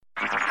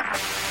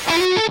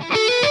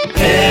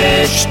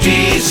HD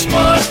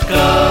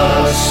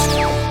Smartcast.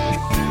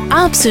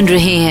 आप सुन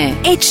रहे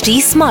हैं HD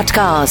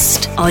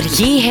Smartcast और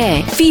ये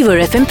है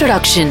फीवर FM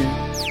प्रोडक्शन।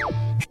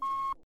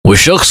 वो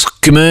शख्स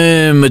कि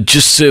मैं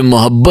जिससे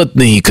मोहब्बत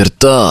नहीं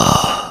करता,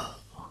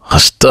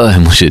 हंसता है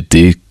मुझे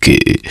देख के,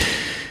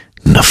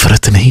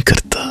 नफरत नहीं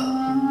करता।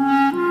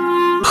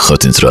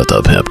 खत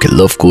इंसरात हैं आपके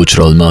लव कोच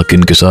राहुल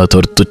माकिन के साथ।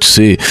 और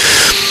तुझसे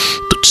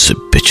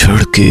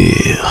बिछड़ के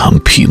हम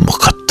भी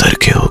मुकद्दर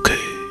के हो गए,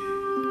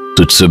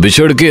 तुझसे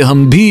बिछड़ के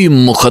हम भी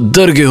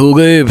मुकद्दर के हो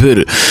गए।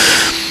 फिर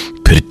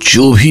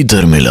जो भी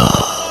दर मिला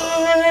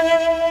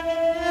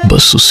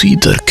बस उसी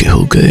दर के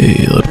हो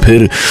गए। और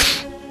फिर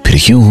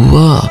यूं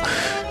हुआ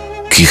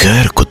कि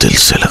गैर को दिल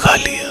से लगा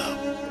लिया,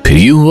 फिर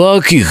यूं हुआ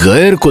कि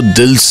गैर को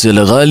दिल से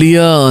लगा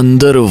लिया।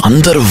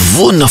 अंदर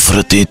वो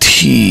नफरतें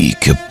थी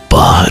कि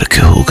बाहर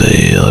के हो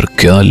गए। और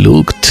क्या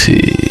लोग थे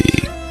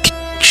कि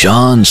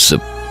जान से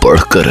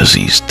बढ़कर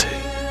अजीज थे,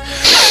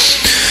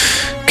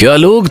 क्या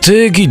लोग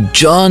थे कि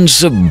जान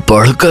से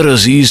बढ़कर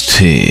अजीज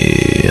थे।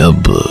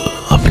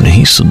 अब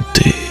नहीं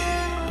सुनते,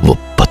 वो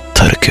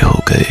पत्थर के हो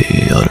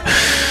गए। और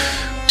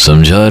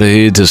समझा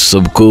रहे थे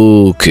सबको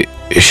कि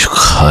इश्क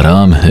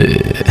हराम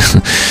है,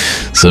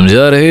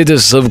 समझा रहे थे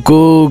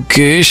सबको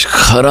कि इश्क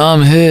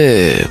हराम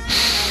है।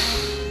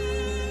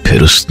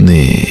 फिर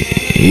उसने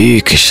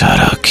एक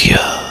इशारा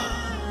किया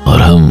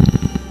और हम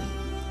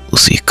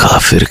उसी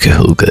काफिर के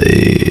हो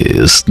गए।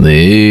 उसने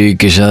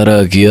एक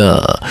इशारा किया,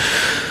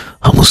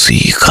 हम उसी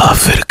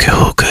काफिर के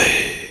हो गए।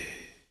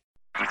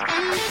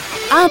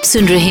 आप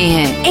सुन रहे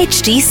हैं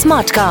HD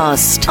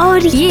Smartcast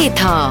और ये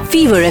था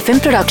fever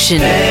FM production.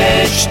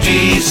 HD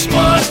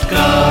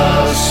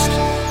Smartcast.